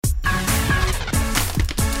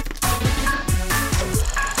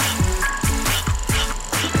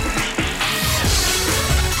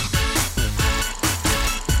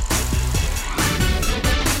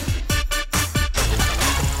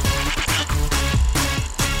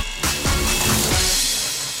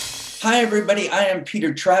Hi, everybody. I am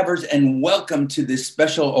Peter Travers, and welcome to this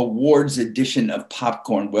special awards edition of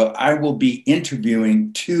Popcorn, where I will be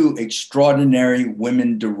interviewing two extraordinary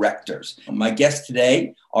women directors. My guests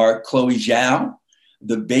today are Chloe Zhao,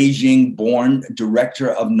 the Beijing-born director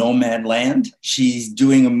of Nomadland. She's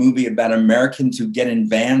doing a movie about Americans who get in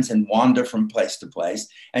vans and wander from place to place.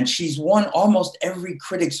 And she's won almost every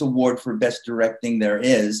Critics Award for Best Directing there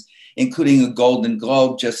is, including a Golden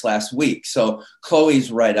Globe just last week. So Chloe's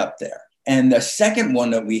right up there. And the second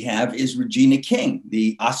one that we have is Regina King,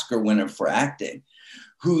 the Oscar winner for acting,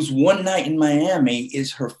 whose One Night in Miami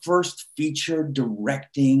is her first feature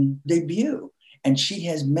directing debut. And she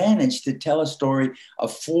has managed to tell a story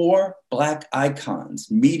of four Black icons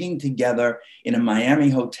meeting together in a Miami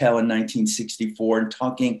hotel in 1964 and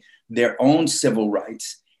talking their own civil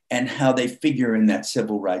rights and how they figure in that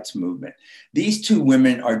civil rights movement. These two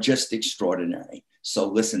women are just extraordinary. So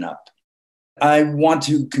listen up. I want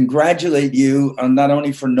to congratulate you on not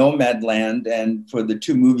only for Nomadland and for the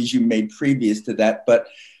two movies you made previous to that, but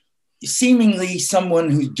seemingly someone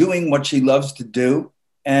who's doing what she loves to do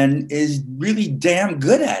and is really damn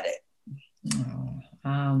good at it.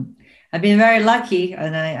 I've been very lucky,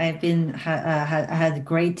 and I had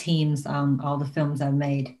great teams on all the films I've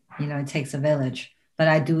made. You know, it takes a village. But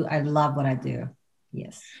I love what I do.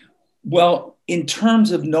 Yes. Well, in terms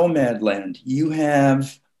of Nomadland, you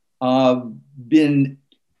have been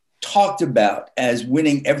talked about as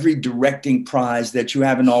winning every directing prize that you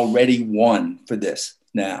haven't already won for this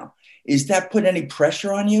now. Is that put any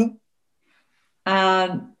pressure on you?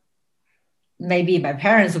 Maybe my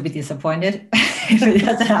parents will be disappointed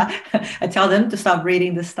because I tell them to stop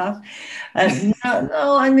reading this stuff.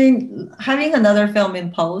 No, I mean, having another film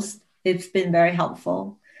in post, it's been very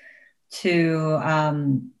helpful to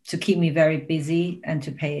keep me very busy and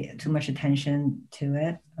to pay too much attention to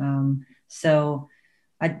it. So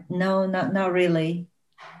no, not really.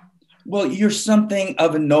 Well, you're something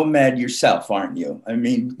of a nomad yourself, aren't you? I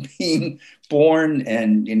mean, being born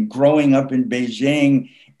and growing up in Beijing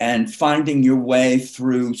and finding your way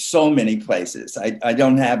through so many places. I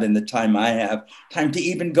don't have, in the time I have, time to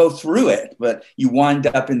even go through it, but you wind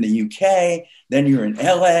up in the UK, then you're in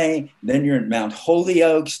LA, then you're at Mount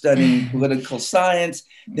Holyoke studying political science,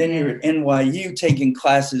 then you're at NYU taking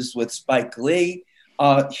classes with Spike Lee.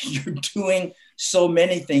 You're doing so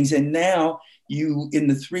many things. And now you, in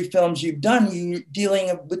the three films you've done, you're dealing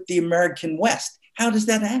with the American West. How does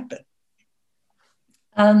that happen?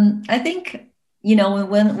 I think, you know,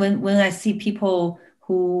 when I see people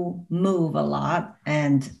who move a lot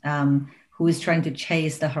and who is trying to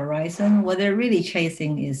chase the horizon, what they're really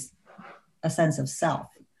chasing is a sense of self,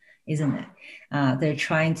 isn't it? They're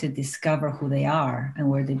trying to discover who they are and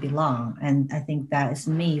where they belong. And I think that is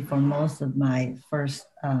me for most of my first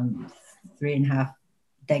 3.5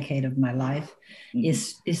 decade of my life,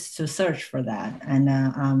 is to search for that. And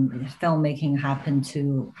filmmaking happened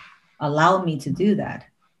to allow me to do that,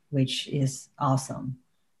 which is awesome.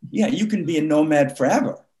 Yeah, you can be a nomad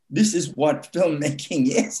forever. This is what filmmaking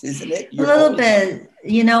is, isn't it? You're a little bit,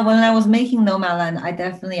 you know, when I was making Nomadland, I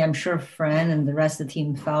definitely, I'm sure Fran and the rest of the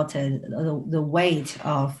team felt it, the weight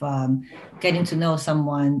of getting to know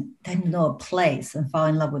someone, then know a place and fall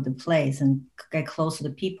in love with the place and get close to the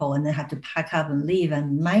people and then have to pack up and leave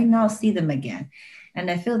and might not see them again.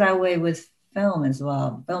 And I feel that way with film as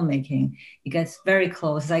well, filmmaking. It gets very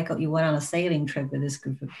close. It's like you went on a sailing trip with this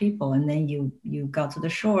group of people and then you got to the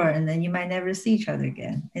shore and then you might never see each other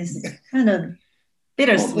again. It's kind of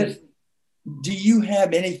bittersweet. Do you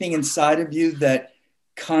have anything inside of you that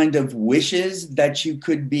kind of wishes that you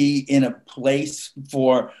could be in a place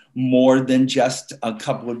for more than just a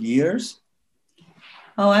couple of years?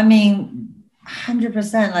 Oh, I mean,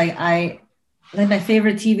 100%. Like my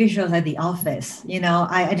favorite TV shows, like The Office. You know,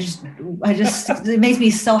 I just it makes me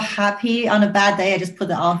so happy. On a bad day, I just put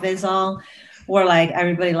The Office on, or like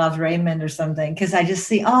Everybody Loves Raymond or something, because I just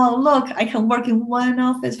see, oh look, I can work in one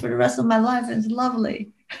office for the rest of my life. It's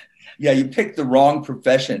lovely. Yeah, you picked the wrong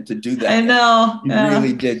profession to do that. I know. You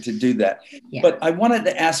really did, to do that. Yeah. But I wanted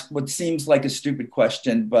to ask what seems like a stupid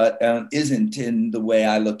question, but isn't in the way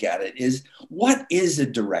I look at it, is what is a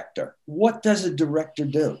director? What does a director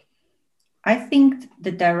do? I think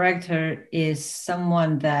the director is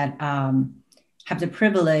someone that have the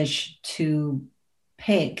privilege to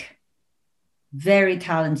pick very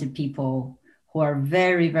talented people who are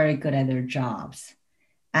very, very good at their jobs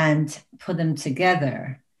and put them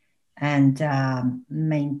together and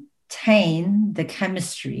maintain the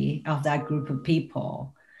chemistry of that group of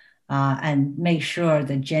people and make sure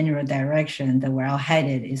the general direction that we're all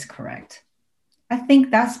headed is correct. I think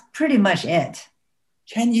that's pretty much it.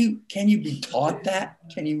 Can you be taught that?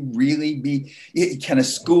 Can you really be? Can a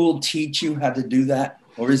school teach you how to do that,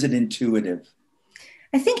 or is it intuitive?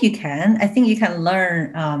 I think you can. I think you can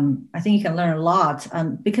learn. I think you can learn a lot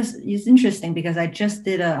because it's interesting because I just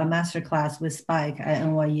did a master class with Spike at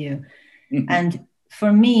NYU, and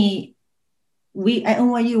for me, we at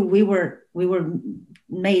NYU we were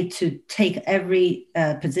made to take every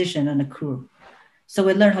position on the crew. So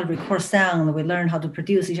we learned how to record sound, we learned how to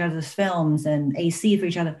produce each other's films and AC for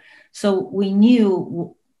each other. So we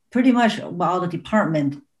knew pretty much what all the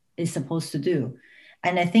department is supposed to do.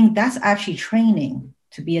 And I think that's actually training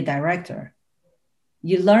to be a director.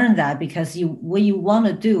 You learn that because what you want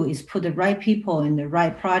to do is put the right people in the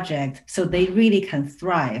right project so they really can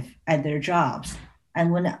thrive at their jobs.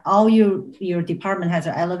 And when all your department has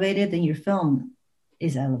are elevated, then your film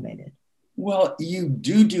is elevated. Well, you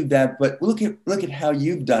do that, but look at how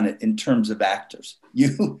you've done it in terms of actors.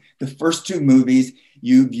 The first two movies,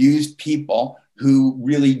 you've used people who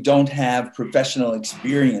really don't have professional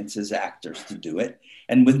experience as actors to do it.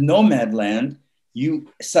 And with Nomadland, you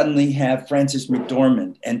suddenly have Frances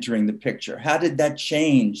McDormand entering the picture. How did that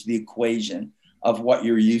change the equation of what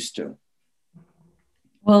you're used to?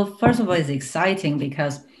 Well, first of all, it's exciting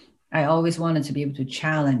because I always wanted to be able to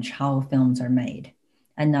challenge how films are made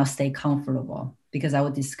and not stay comfortable because I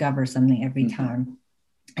would discover something every time.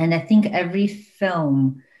 And I think every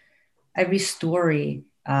film, every story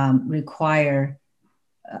require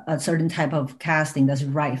a certain type of casting that's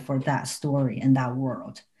right for that story and that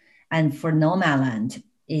world. And for Nomadland,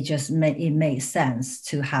 it made sense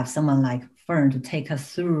to have someone like Fern to take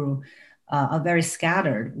us through a very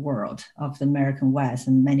scattered world of the American West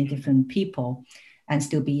and many different people, and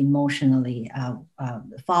still be emotionally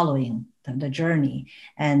following the journey.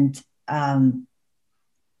 And I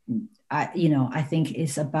think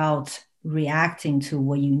it's about reacting to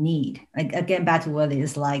what you need. Again, back to what it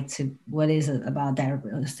is like what is it about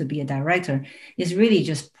to be a director is really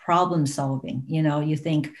just problem solving. You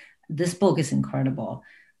think this book is incredible.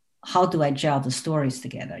 How do I gel the stories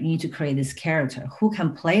together? You need to create this character. Who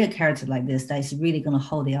can play a character like this that is really going to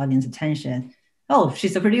hold the audience attention? Oh,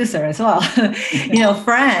 she's a producer as well,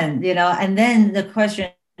 Fran, and then the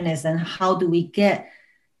question is, then how do we get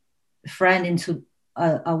Fran into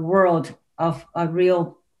a world of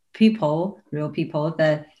real people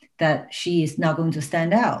that she is not going to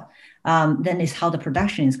stand out? Then is how the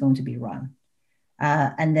production is going to be run.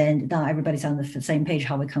 And then now everybody's on the same page,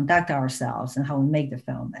 how we conduct ourselves and how we make the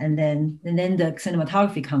film. And then the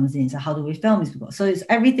cinematography comes in. So how do we film these people? So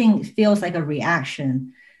everything feels like a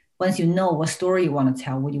reaction. Once you know what story you want to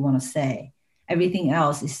tell, what you want to say, everything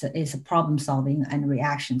else is a problem solving and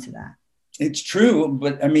reaction to that. It's true,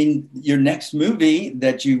 but I mean, your next movie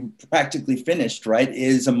that you practically finished, right,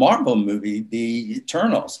 is a Marvel movie, The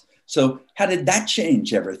Eternals. So how did that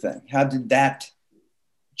change everything? How did that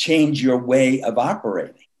change your way of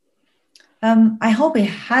operating? I hope it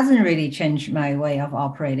hasn't really changed my way of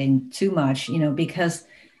operating too much, because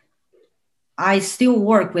I still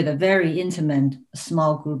work with a very intimate,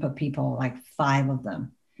 small group of people, like 5 of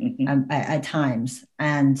them at times.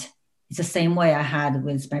 And it's the same way I had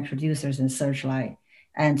with my producers in Searchlight.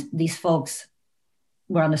 And these folks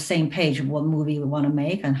were on the same page of what movie we want to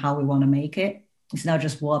make and how we want to make it. It's not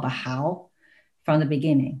just what, but how from the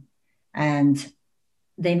beginning. And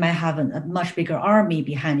they might have a much bigger army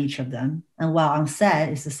behind each of them. And while on set,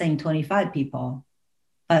 it's the same 25 people.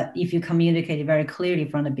 But if you communicate it very clearly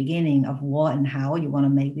from the beginning of what and how you want to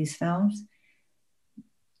make these films,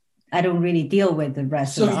 I don't really deal with the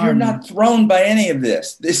rest of the army. So you're not thrown by any of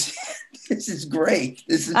this. This is great.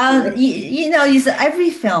 This is great. Every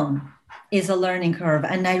film is a learning curve.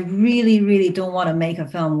 And I really, really don't want to make a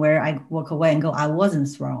film where I walk away and go, I wasn't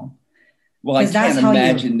thrown. Well, I can't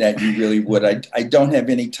imagine that you really would. I don't have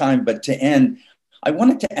any time, but to end, I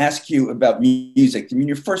wanted to ask you about music. I mean,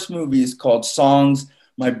 your first movie is called Songs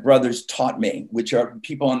My Brothers Taught Me, which are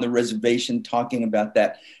people on the reservation talking about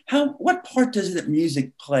that. What part does that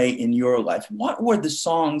music play in your life? What were the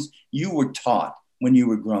songs you were taught when you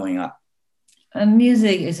were growing up?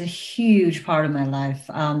 Music is a huge part of my life.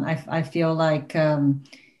 I feel like I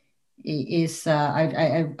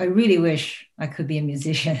really wish I could be a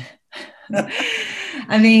musician.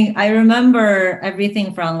 I mean, I remember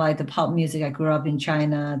everything from like the pop music. I grew up in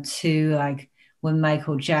China to like when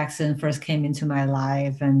Michael Jackson first came into my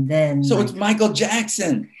life, and then it's Michael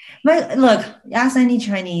Jackson. But look, ask any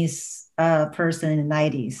Chinese person in the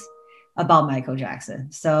 90s about Michael Jackson.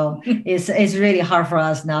 So it's really hard for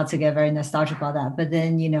us not to get very nostalgic about that. But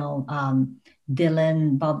then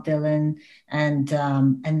Bob Dylan, and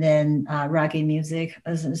then reggae music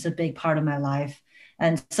is a big part of my life.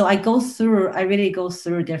 And so I really go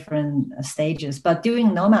through different stages. But during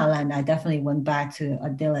Nomadland, I definitely went back to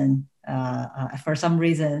Dylan. For some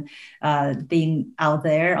reason, being out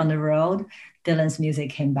there on the road, Dylan's music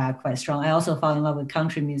came back quite strong. I also fell in love with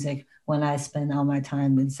country music when I spent all my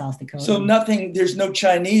time in South Dakota. So there's no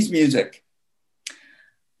Chinese music.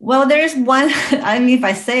 Well, there's one, I mean, if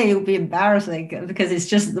I say it would be embarrassing because it's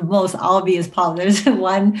just the most obvious pop. There's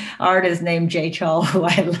one artist named Jay Chou who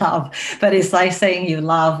I love, but it's like saying you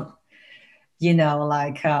love,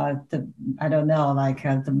 like I don't know, like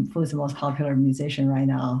who's the most popular musician right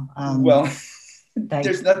now. Well,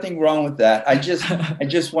 there's nothing wrong with that. I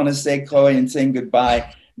just want to say, Chloe, in saying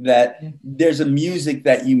goodbye, that there's a music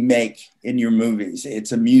that you make in your movies.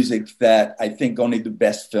 It's a music that I think only the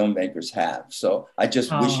best filmmakers have. So I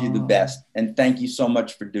just wish you the best. And thank you so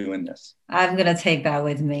much for doing this. I'm going to take that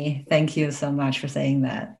with me. Thank you so much for saying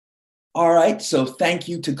that. All right. So thank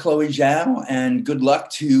you to Chloe Zhao and good luck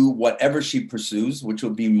to whatever she pursues, which will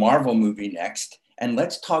be Marvel movie next. And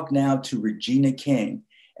let's talk now to Regina King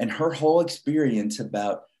and her whole experience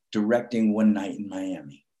about directing One Night in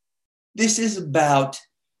Miami. This is about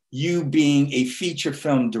you being a feature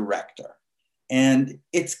film director, and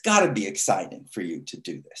it's got to be exciting for you to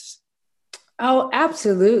do this. Oh,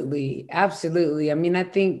 absolutely. Absolutely. I mean, I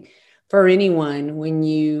think for anyone, when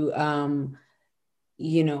you,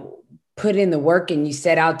 put in the work and you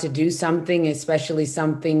set out to do something, especially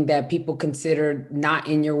something that people consider not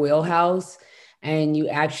in your wheelhouse, and you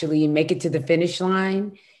actually make it to the finish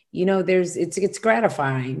line, it's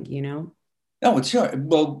gratifying, No, it's sure.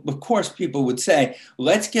 Well, of course, people would say,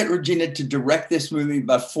 let's get Regina to direct this movie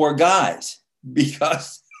about 4 guys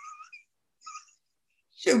because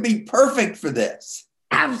she'll be perfect for this.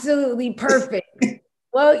 Absolutely perfect.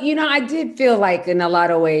 Well, I did feel like in a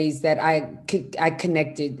lot of ways that I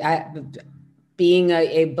connected. Being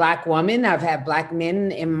a Black woman, I've had Black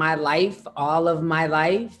men in my life, all of my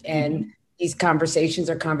life. And these conversations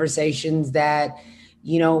are conversations that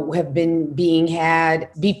have been being had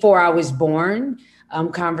before I was born,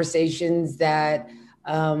 conversations that,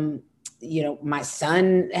 my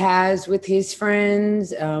son has with his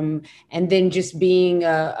friends. And then just being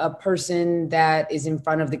a person that is in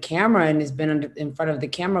front of the camera and has been in front of the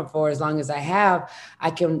camera for as long as I have, I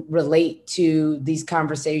can relate to these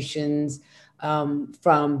conversations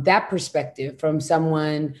from that perspective, from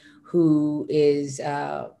someone who is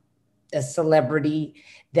a celebrity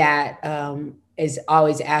that is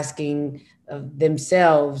always asking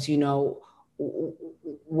themselves,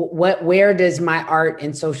 where does my art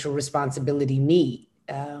and social responsibility meet?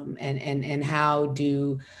 And how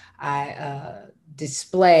do I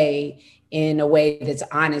display in a way that's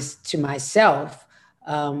honest to myself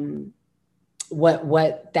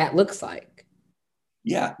what that looks like?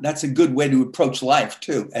 Yeah, that's a good way to approach life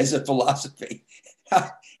too, as a philosophy.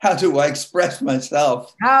 How do I express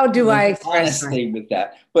myself? How do I express honestly with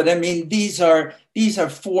that? But I mean, these are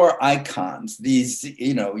 4 icons. These,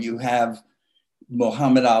 you have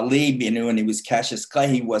Muhammad Ali, when he was Cassius Clay,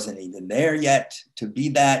 he wasn't even there yet to be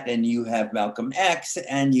that. And you have Malcolm X,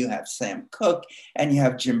 and you have Sam Cooke, and you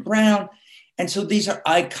have Jim Brown. And so these are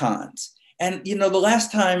icons. And, the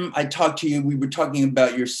last time I talked to you, we were talking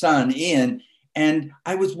about your son, Ian. And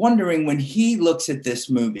I was wondering, when he looks at this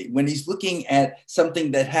movie, when he's looking at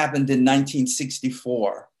something that happened in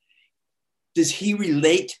 1964, does he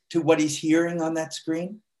relate to what he's hearing on that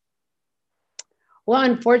screen? Well,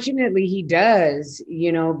 unfortunately, he does,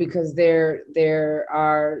 because there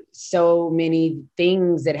are so many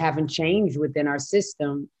things that haven't changed within our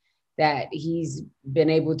system that he's been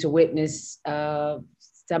able to witness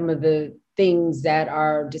some of the things that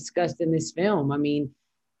are discussed in this film. I mean,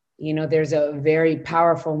 there's a very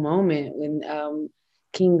powerful moment when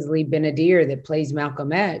Kingsley Ben-Adir, that plays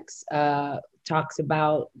Malcolm X, talks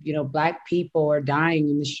about, Black people are dying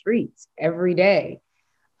in the streets every day.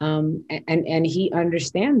 And he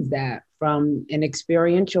understands that from an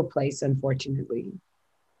experiential place, unfortunately.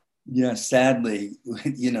 Yeah, sadly,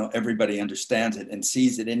 everybody understands it and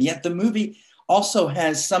sees it. And yet the movie also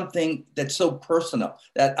has something that's so personal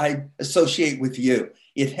that I associate with you.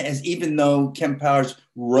 It has, even though Kemp Powers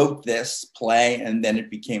wrote this play and then it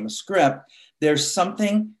became a script, there's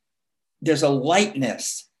a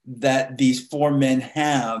lightness that these 4 men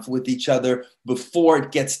have with each other before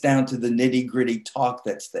it gets down to the nitty-gritty talk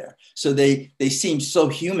that's there. So they seem so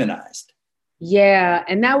humanized. Yeah,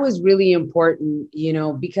 and that was really important,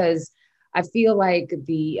 because I feel like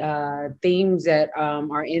the themes that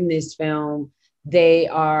are in this film, they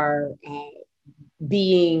are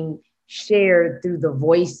being shared through the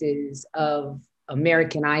voices of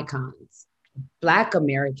American icons, Black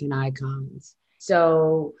American icons.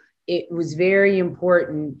 So it was very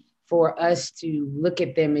important for us to look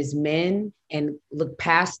at them as men and look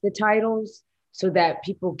past the titles so that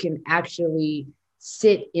people can actually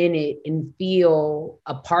sit in it and feel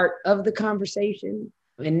a part of the conversation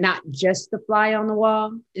and not just the fly on the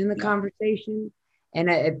wall in the conversation. And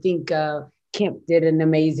I think Kemp did an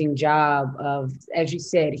amazing job of, as you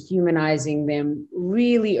said, humanizing them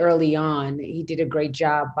really early on. He did a great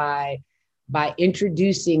job by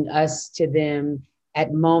introducing us to them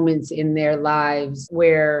at moments in their lives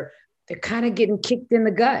where they're kind of getting kicked in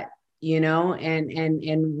the gut,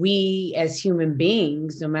 and we as human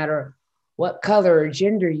beings, no matter what color or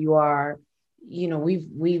gender you are, we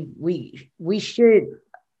should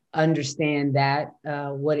understand that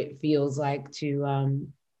what it feels like to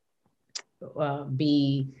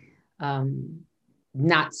be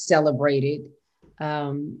not celebrated,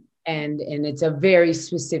 and it's a very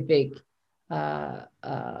specific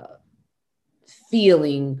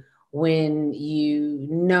feeling when you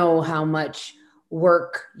know how much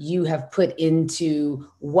work you have put into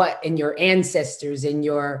what, and your ancestors and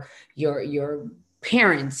your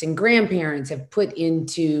parents and grandparents have put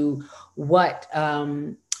into what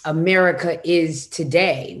America is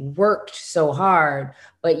today, worked so hard,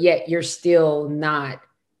 but yet you're still not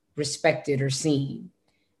respected or seen.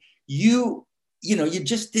 You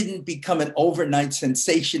just didn't become an overnight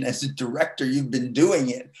sensation as a director. You've been doing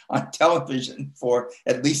it on television for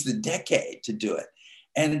at least a decade to do it.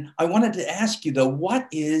 And I wanted to ask you though, what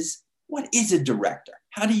is a director?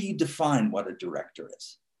 How do you define what a director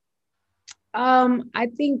is? I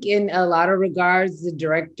think in a lot of regards, the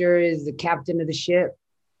director is the captain of the ship.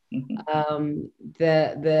 Mm-hmm.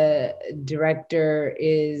 The director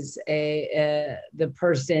is the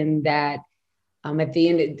person that at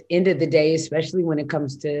the end of the day, especially when it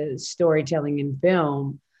comes to storytelling in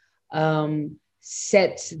film,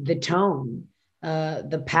 sets the tone,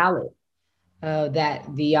 the palette that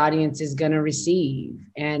the audience is going to receive,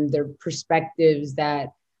 and the perspectives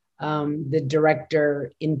that the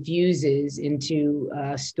director infuses into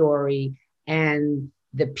a story, and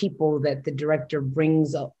the people that the director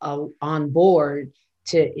brings on board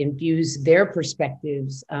to infuse their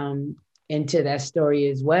perspectives into that story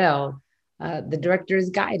as well. The director is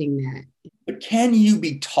guiding that. But can you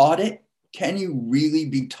be taught it? Can you really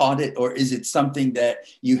be taught it? Or is it something that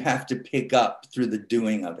you have to pick up through the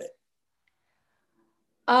doing of it?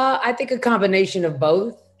 I think a combination of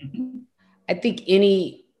both. Mm-hmm. I think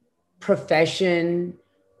any profession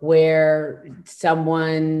where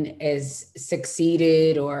someone has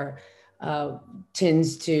succeeded or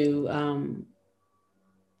tends to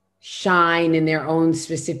shine in their own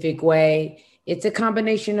specific way, it's a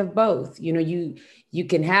combination of both. You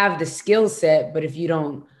can have the skill set, but if you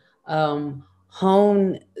don't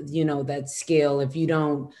hone, that skill, if you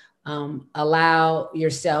don't allow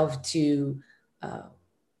yourself to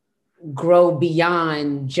grow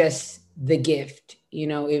beyond just the gift,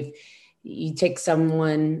 if you take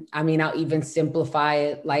someone, I'll even simplify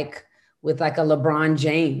it with a LeBron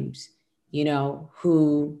James,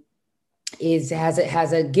 who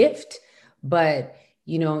has a gift, but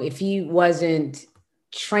if he wasn't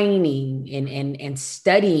training and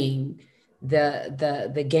studying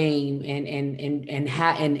the game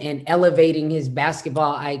and elevating his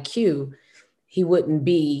basketball IQ, he wouldn't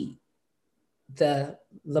be the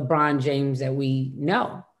LeBron James that we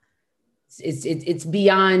know. It's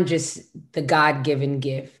beyond just the God-given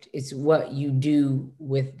gift. It's what you do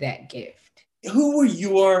with that gift. Who were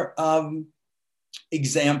your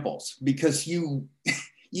examples? Because you've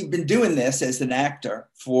been doing this as an actor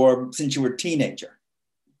since you were a teenager.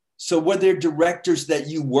 So were there directors that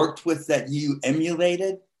you worked with that you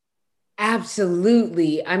emulated?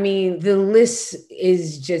 Absolutely. The list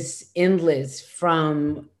is just endless,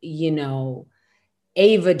 from,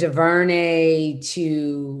 Ava DuVernay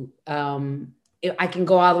to, I can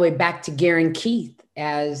go all the way back to Garen Keith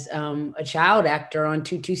as a child actor on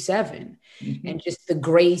 227, mm-hmm. and just the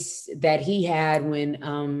grace that he had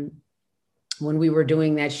when we were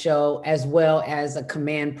doing that show, as well as a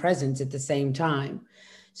command presence at the same time.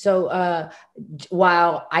 So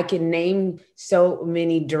while I can name so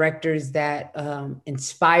many directors that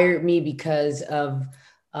inspired me because of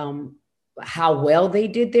how well they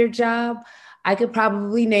did their job, I could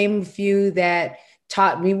probably name a few that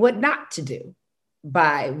taught me what not to do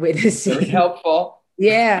by witnessing. Very helpful.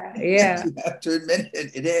 Yeah. You have to admit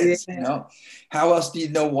it. It is. Yeah. How else do you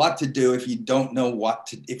know what to do if you don't know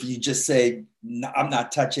if you just say, no, I'm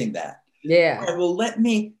not touching that? Yeah. All right, well, let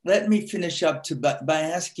me finish up by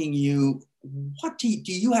asking you, what do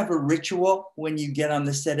you have a ritual when you get on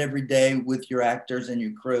the set every day with your actors and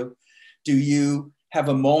your crew? Do you have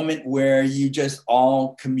a moment where you just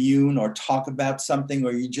all commune or talk about something,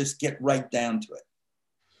 or you just get right down to it?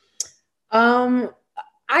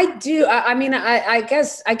 I do. I mean, I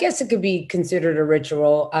guess it could be considered a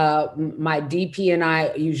ritual. My DP and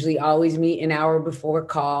I usually always meet an hour before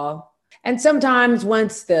call. And sometimes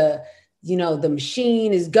once the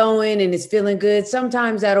machine is going and it's feeling good,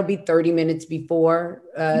 sometimes that'll be 30 minutes before,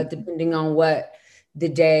 depending on what the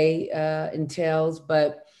day entails.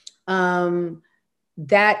 But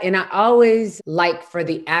that, and I always like for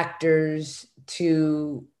the actors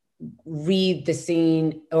to read the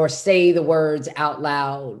scene or say the words out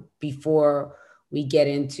loud before we get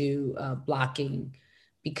into blocking,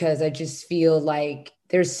 because I just feel like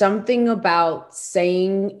there's something about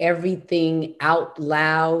saying everything out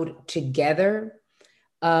loud together.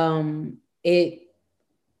 It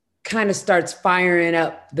kind of starts firing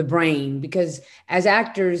up the brain, because as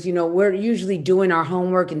actors, we're usually doing our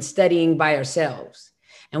homework and studying by ourselves.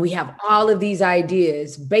 And we have all of these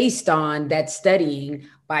ideas based on that studying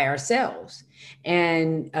by ourselves.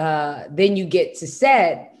 And then you get to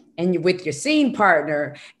set and you're with your scene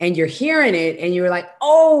partner and you're hearing it and you're like,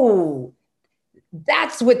 oh,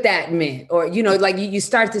 that's what that meant. Or, like you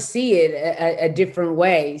start to see it a different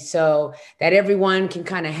way, so that everyone can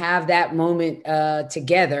kind of have that moment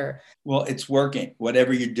together. Well, it's working,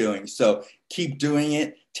 whatever you're doing. So keep doing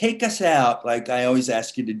it. Take us out, like I always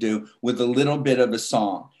ask you to do, with a little bit of a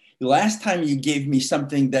song. The last time you gave me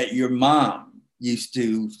something that your mom used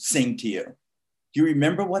to sing to you. Do you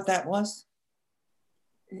remember what that was?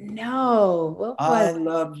 No. What was I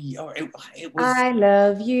love you. It was, I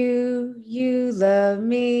love you. You love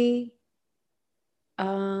me.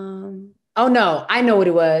 Oh no, I know what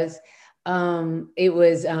it was. It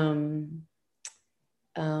was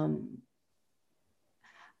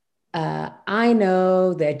I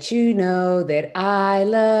know that you know that I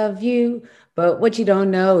love you, but what you don't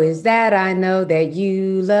know is that I know that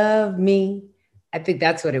you love me. I think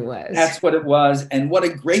that's what it was. That's what it was. And what a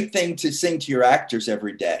great thing to sing to your actors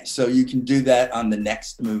every day. So you can do that on the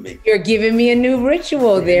next movie. You're giving me a new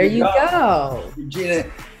ritual. There you go. Regina,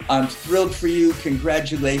 I'm thrilled for you.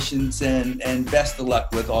 Congratulations and best of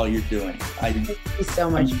luck with all you're doing. Thank you so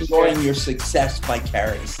much. I'm enjoying your success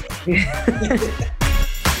vicariously.